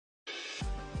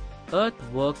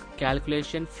Earthwork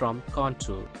Calculation from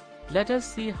Contour. Let us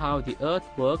see how the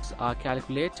earthworks are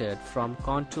calculated from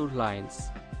contour lines.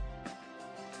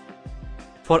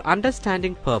 For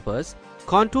understanding purpose,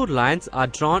 contour lines are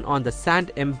drawn on the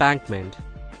sand embankment.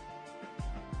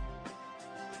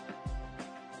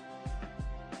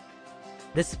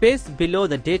 The space below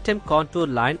the datum contour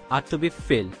line are to be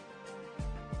filled.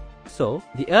 So,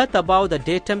 the earth above the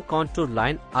datum contour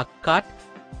line are cut.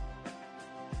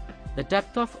 The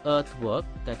depth of earthwork,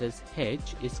 that is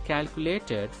H, is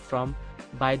calculated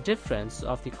by difference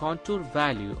of the contour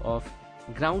value of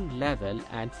ground level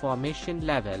and formation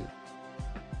level.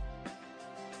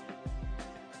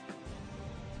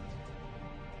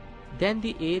 Then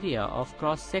the area of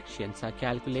cross sections are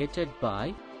calculated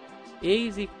by A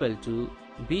is equal to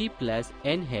B plus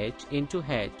NH into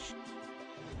H.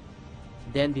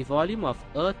 Then the volume of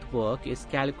earthwork is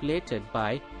calculated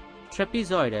by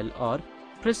trapezoidal or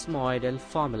prismoidal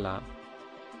formula.